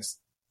marketplace?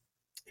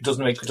 It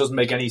doesn't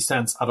make any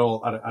sense at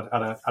all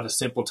at a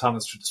simple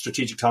talent,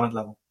 strategic talent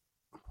level.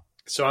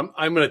 So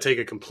I'm going to take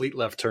a complete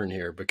left turn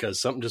here because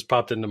something just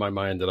popped into my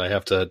mind that I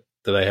have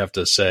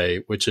to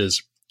say, which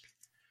is,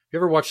 you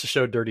ever watched the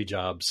show Dirty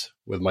Jobs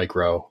with Mike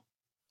Rowe?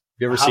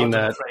 Have you ever seen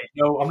that?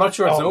 No, I'm not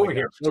sure it's over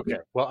here. Okay.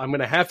 Well, I'm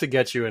going to have to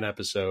get you an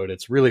episode.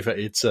 It's really fun.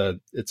 It's a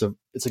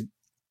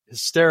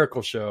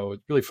hysterical show.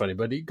 It's really funny,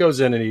 but he goes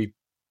in and he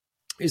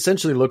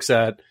essentially looks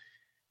at,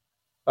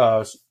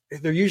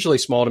 they're usually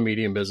small to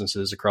medium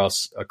businesses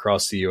across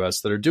the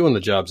US that are doing the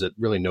jobs that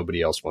really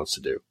nobody else wants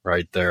to do,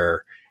 right?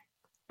 They're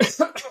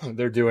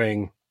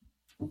doing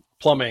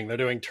plumbing, they're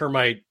doing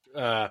termite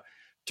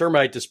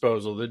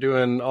disposal, they're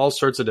doing all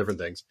sorts of different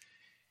things.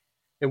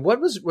 And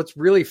what's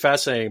really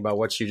fascinating about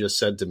what you just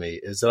said to me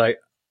is that I've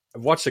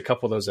watched a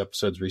couple of those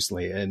episodes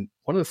recently, and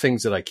one of the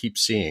things that I keep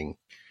seeing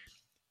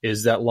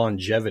is that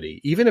longevity.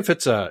 Even if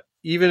it's a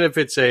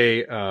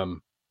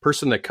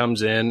person that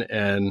comes in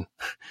and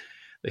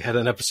they had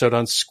an episode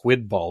on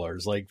squid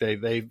ballers, like they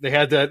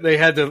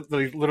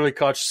literally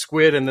catch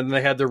squid and then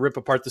they had to rip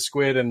apart the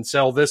squid and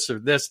sell this or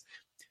this.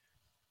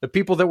 The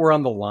people that were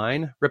on the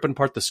line ripping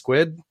apart the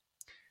squid,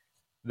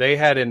 they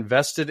had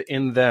invested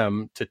in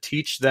them to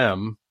teach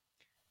them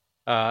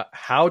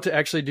how to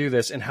actually do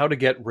this and how to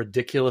get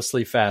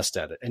ridiculously fast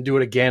at it and do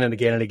it again and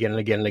again and again and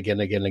again and again and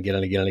again and again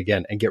and again and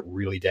again and get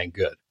really dang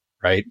good,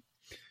 right?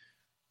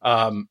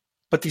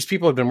 But these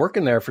people have been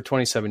working there for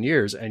 27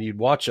 years, and you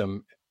watch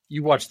them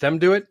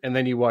do it, and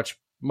then you watch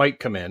Mike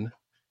come in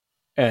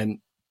and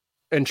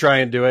try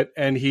and do it,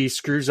 and he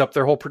screws up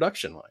their whole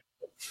production line.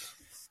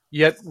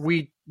 Yet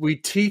we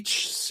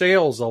teach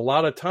sales a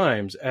lot of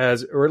times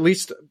or at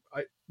least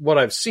what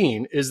I've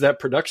seen is that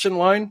production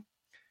line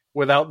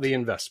without the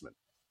investment.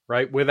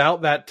 right?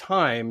 Without that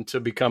time to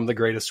become the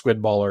greatest squid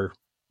baller,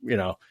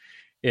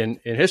 in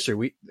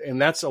history.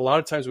 And that's a lot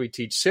of times we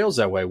teach sales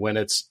that way when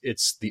it's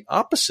the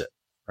opposite,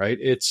 right?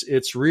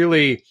 It's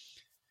really,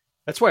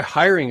 that's why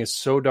hiring is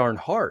so darn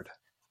hard.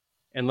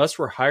 Unless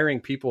we're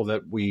hiring people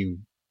that we,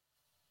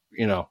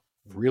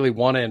 really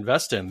want to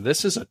invest in.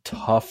 This is a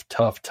tough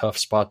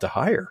spot to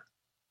hire.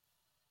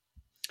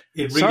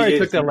 It really Sorry, I is.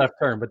 took that left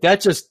turn, but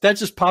that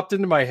just popped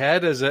into my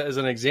head as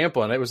an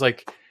example. And it was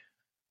like,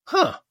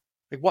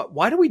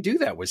 why do we do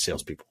that with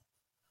salespeople?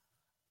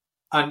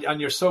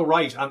 And you're so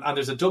right. And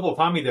there's a double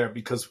whammy there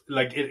because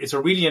it's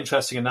a really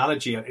interesting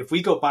analogy. And if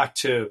we go back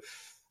to,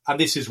 and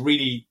this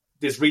really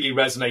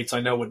resonates,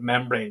 I know, with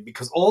Membrane,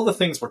 because all the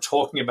things we're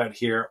talking about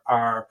here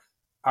are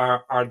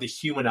the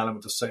human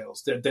element of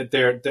sales. They're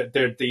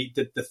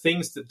the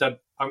things that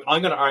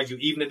I'm going to argue,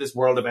 even in this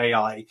world of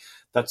AI,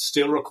 that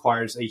still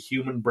requires a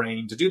human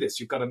brain to do this.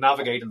 You've got to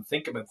navigate and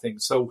think about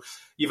things. So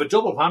you have a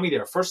double whammy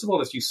there. First of all,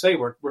 as you say,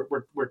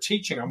 we're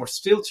teaching, and we're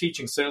still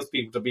teaching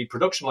salespeople to be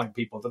production line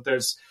people, that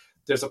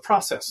there's a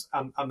process,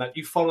 and that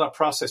you follow that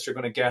process, you're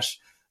going to get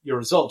your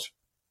result.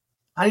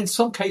 And in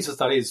some cases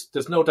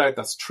there's no doubt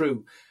that's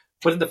true.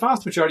 But in the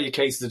vast majority of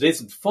cases, it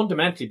isn't,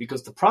 fundamentally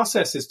because the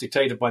process is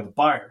dictated by the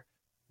buyer,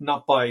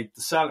 not by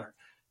the seller.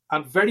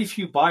 And very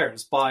few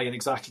buyers buy in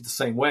exactly the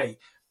same way.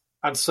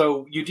 And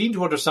so you need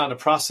to understand the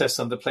process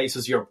and the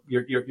places your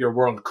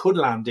world could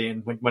land in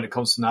when it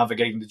comes to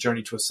navigating the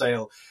journey to a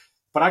sale.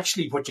 But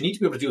actually, what you need to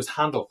be able to do is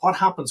handle what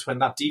happens when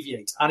that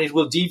deviates. And it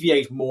will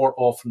deviate more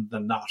often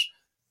than not.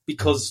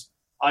 Because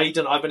I've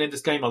been in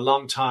this game a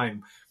long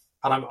time,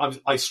 and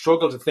I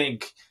struggle to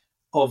think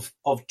of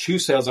two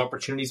sales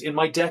opportunities in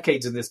my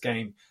decades in this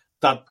game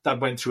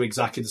that went through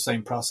exactly the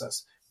same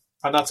process,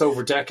 and that's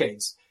over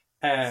decades.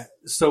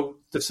 So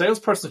the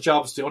salesperson's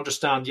job is to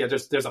understand,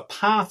 there's a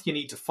path you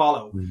need to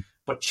follow,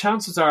 but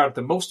chances are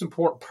the most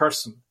important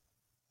person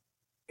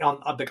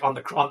on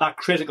that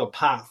critical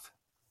path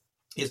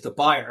is the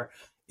buyer,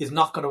 is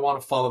not going to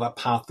want to follow that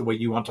path the way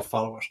you want to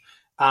follow it.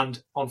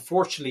 And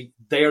unfortunately,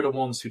 they're the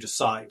ones who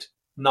decide,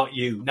 not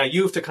you. Now,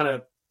 you have to kind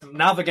of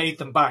navigate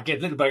them back in,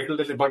 a little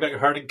bit like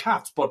herding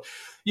cats, but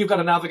you've got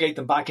to navigate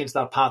them back into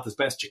that path as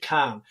best you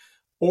can.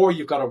 Or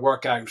you've got to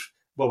work out,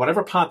 well,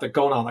 whatever path they're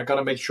going on, I've got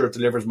to make sure it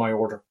delivers my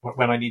order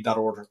when I need that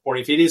order. Or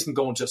if it isn't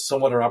going to,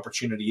 some other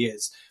opportunity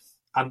is.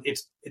 And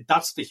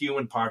that's the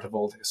human part of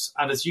all this.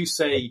 And as you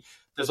say,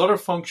 there's other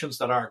functions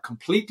that are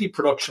completely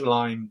production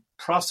line,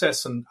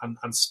 process and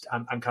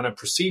kind of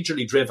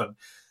procedurally driven.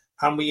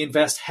 And we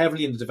invest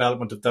heavily in the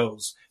development of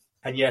those.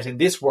 And yet in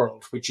this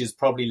world, which is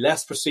probably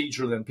less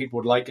procedural than people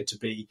would like it to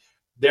be,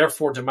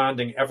 therefore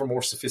demanding ever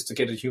more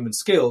sophisticated human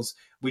skills,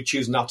 we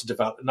choose not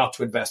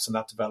to invest in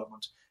that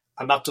development.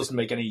 And that doesn't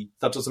make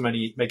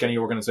any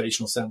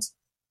organizational sense.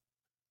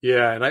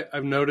 Yeah, and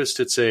I've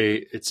noticed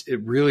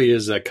it really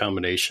is that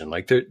combination.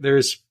 Like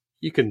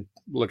you can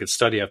look at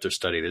study after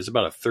study. There's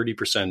about a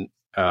 30%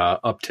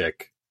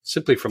 uptick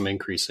simply from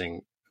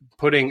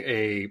putting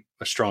a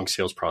strong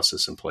sales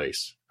process in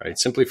place, right?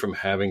 Simply from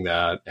having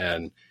that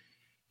and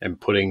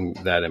putting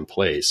that in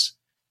place.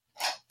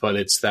 But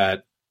it's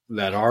that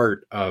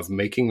art of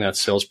making that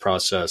sales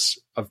process,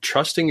 of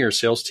trusting your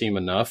sales team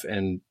enough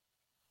and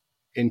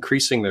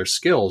increasing their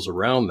skills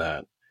around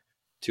that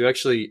to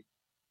actually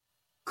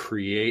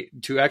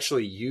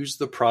use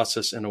the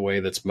process in a way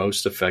that's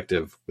most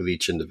effective with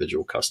each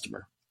individual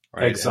customer.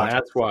 Right. Exactly. And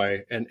that's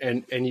why,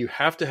 and you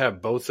have to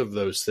have both of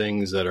those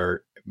things that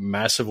are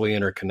massively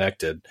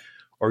interconnected,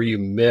 or you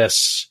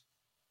miss,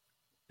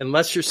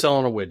 unless you're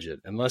selling a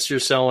widget, unless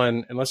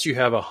you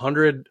have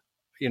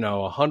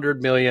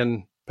 100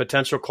 million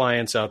potential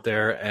clients out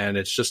there, and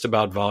it's just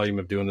about volume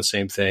of doing the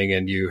same thing.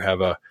 And you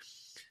have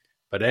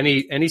but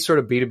any sort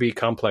of B2B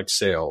complex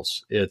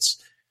sales,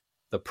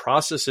 the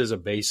process is a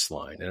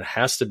baseline, and it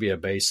has to be a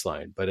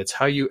baseline, but it's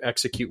how you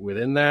execute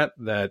within that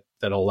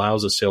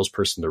allows a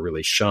salesperson to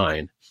really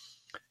shine.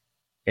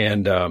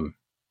 And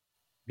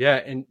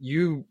and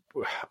you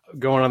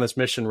going on this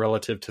mission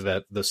relative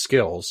to the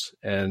skills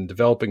and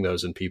developing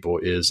those in people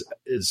is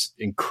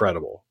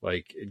incredible.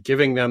 Like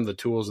giving them the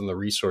tools and the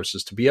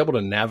resources to be able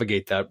to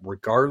navigate that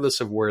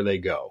regardless of where they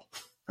go,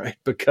 right?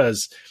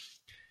 Because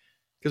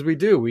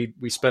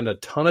we spend a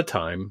ton of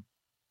time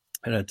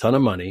and a ton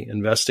of money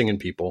investing in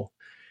people,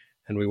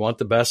 and we want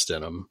the best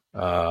in them.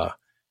 But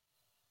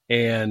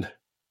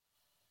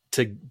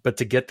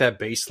to get that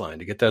baseline,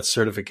 to get that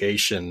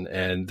certification,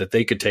 and that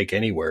they could take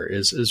anywhere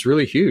is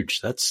really huge.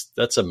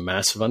 That's a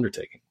massive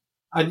undertaking.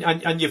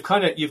 And you've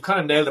kind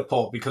of nailed it,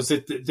 Paul, because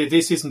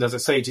this isn't, as I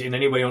say, to in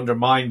any way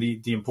undermine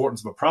the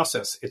importance of a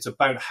process. It's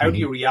about how do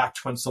you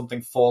react when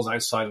something falls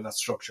outside of that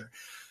structure.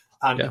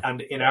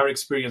 And in our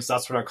experience,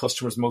 that's what our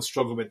customers most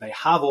struggle with. They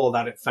have all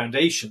that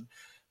foundation,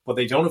 but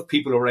they don't have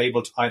people who are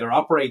able to either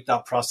operate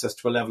that process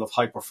to a level of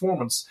high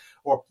performance,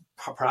 or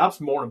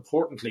perhaps more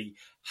importantly,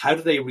 how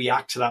do they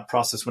react to that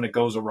process when it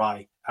goes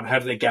awry, and how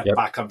do they get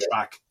back on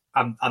track?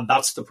 And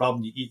that's the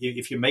problem.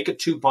 If you make it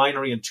too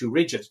binary and too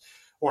rigid,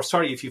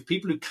 if you have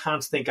people who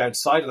can't think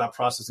outside of that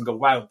process and go,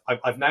 wow,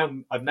 I've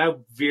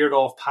now veered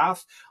off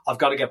path, I've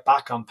got to get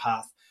back on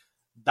path.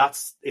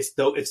 It's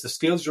the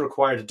skills you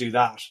require to do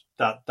that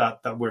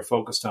we're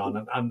focused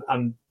on,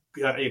 and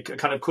I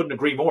kind of couldn't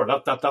agree more.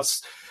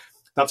 That's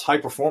high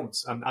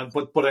performance,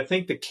 but I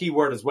think the key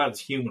word as well is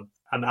human,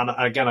 and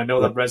again, I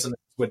know that resonates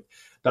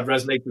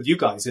with you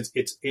guys.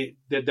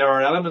 There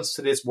are elements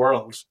to this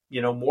world,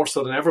 more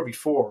so than ever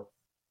before.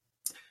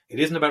 It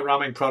isn't about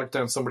ramming product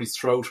down somebody's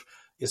throat.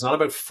 It's not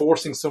about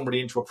forcing somebody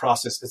into a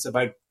process. It's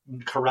about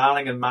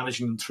corralling and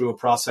managing them through a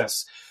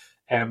process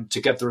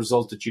to get the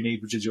result that you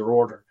need, which is your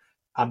order.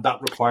 And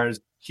that requires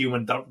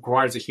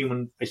a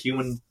human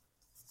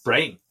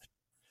brain.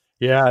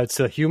 Yeah, it's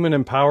the human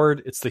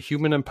empowered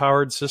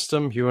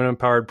system, human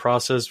empowered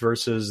process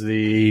versus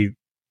the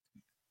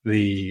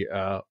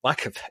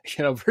lack of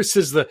that,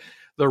 versus the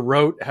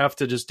rote have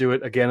to just do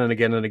it again and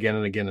again and again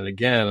and again and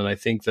again. And I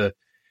think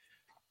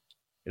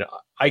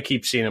I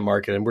keep seeing a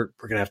market, and we're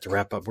going to have to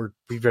wrap up.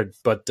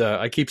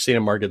 I keep seeing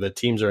a market that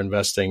teams are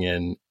investing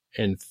in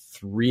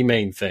three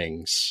main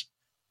things.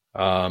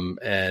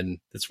 And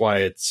that's why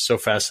it's so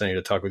fascinating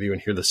to talk with you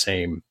and hear the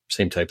same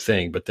type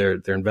thing, but they're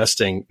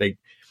investing,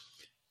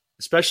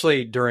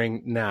 especially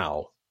during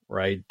now,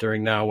 right?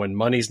 During now when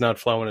money's not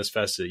flowing as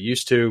fast as it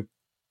used to,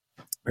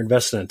 they're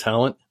investing in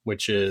talent,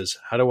 which is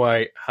how do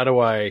I,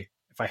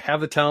 if I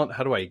have the talent,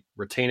 how do I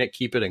retain it,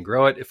 keep it, and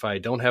grow it? If I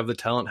don't have the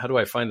talent, how do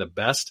I find the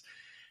best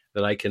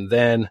that I can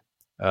then,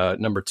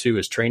 number two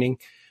is training,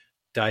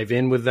 dive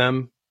in with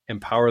them,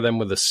 empower them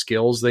with the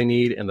skills they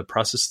need and the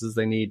processes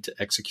they need to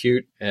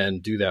execute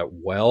and do that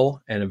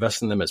well, and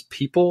invest in them as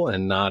people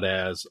and not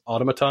as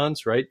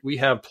automatons, right? We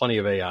have plenty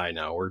of AI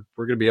now. We're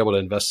going to be able to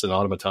invest in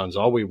automatons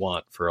all we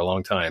want for a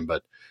long time,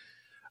 but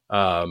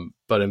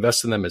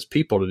invest in them as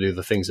people to do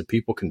the things that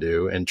people can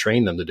do and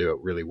train them to do it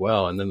really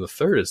well. And then the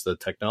third is the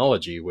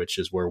technology, which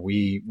is where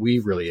we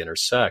really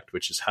intersect,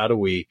 which is how do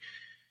we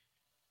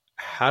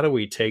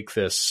take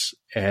this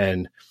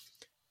and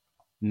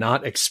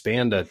not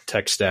expand a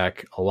tech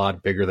stack a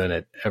lot bigger than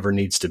it ever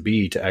needs to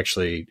be to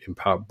actually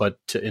empower, but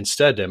to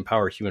instead to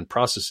empower human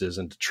processes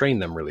and to train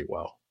them really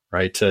well,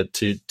 right? To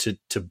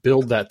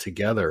build that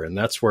together. And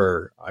that's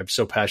where I'm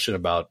so passionate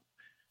about,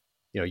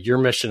 your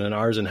mission and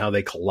ours and how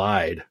they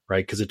collide,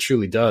 right? Because it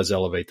truly does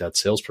elevate that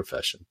sales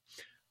profession.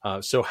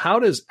 So how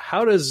does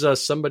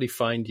somebody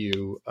find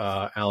you,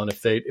 Alan,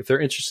 if they're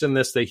interested in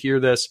this, they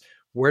hear this,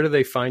 where do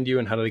they find you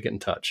and how do they get in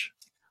touch?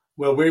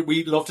 Well,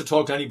 we love to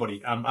talk to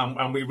anybody,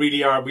 and we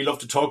really are. We love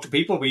to talk to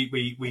people.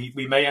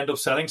 We may end up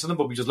selling to them,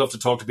 but we just love to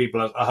talk to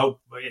people. I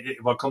hope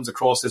what comes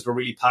across is we're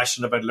really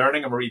passionate about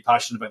learning and we're really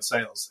passionate about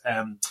sales.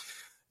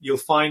 You'll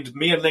find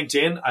me on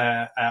LinkedIn,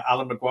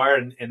 Alan Maguire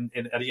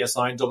at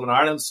ESI in Dublin,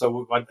 Ireland.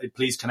 So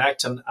please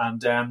connect, and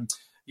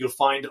you'll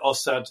find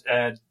us on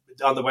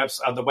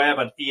the web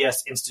at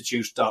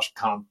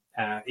esinstitute.com.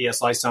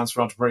 ESI stands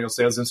for Entrepreneurial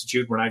Sales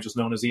Institute. We're now just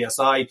known as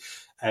ESI.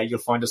 You'll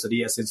find us at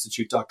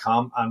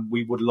esinstitute.com, and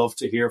we would love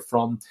to hear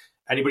from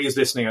anybody who's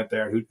listening out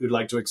there who'd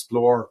like to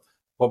explore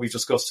what we've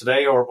discussed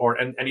today or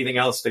anything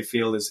else they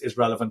feel is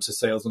relevant to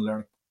sales and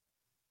learning.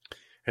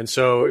 And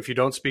so if you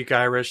don't speak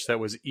Irish, that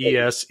was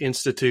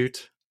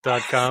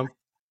esinstitute.com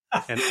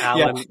and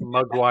Alan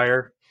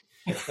Maguire.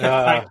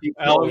 Thank you,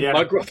 Alan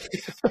Maguire.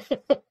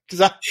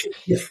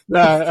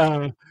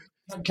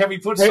 Can we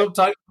put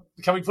subtitles?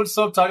 Can we put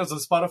subtitles on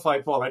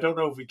Spotify, Paul? I don't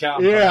know if we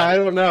can. Yeah, I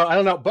don't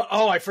know. But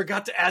I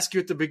forgot to ask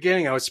you at the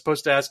beginning. I was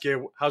supposed to ask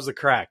you, how's the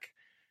crack?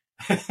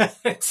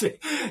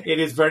 It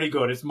is very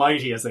good. It's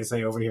mighty, as they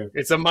say over here.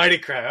 It's a mighty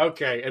crack.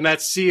 Okay, and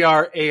that's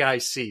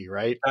CRAIC,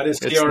 right? That is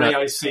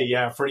CRAIC.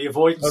 Yeah, for the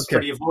avoidance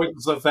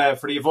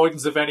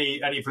of any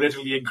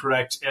politically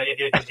incorrect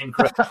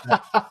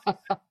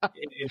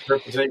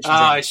interpretations.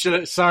 I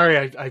should.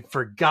 Sorry, I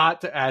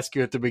forgot to ask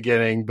you at the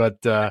beginning,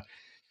 but.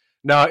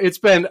 No, it's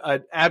been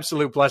an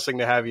absolute blessing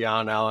to have you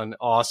on, Alan.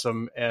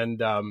 Awesome.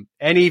 And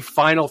any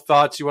final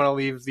thoughts you want to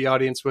leave the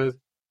audience with?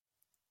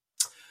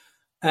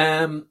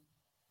 No,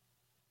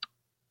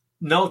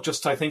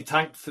 just I think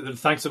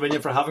thanks a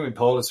million for having me,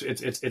 Paul.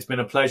 It's been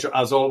a pleasure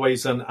as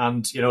always, and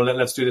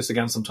let's do this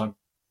again sometime.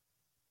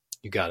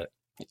 You got it.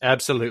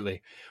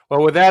 Absolutely.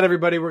 Well, with that,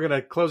 everybody, we're going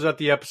to close out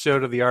the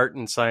episode of The Art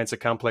and Science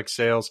of Complex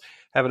Sales.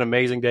 Have an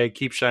amazing day.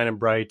 Keep shining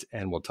bright,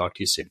 and we'll talk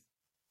to you soon.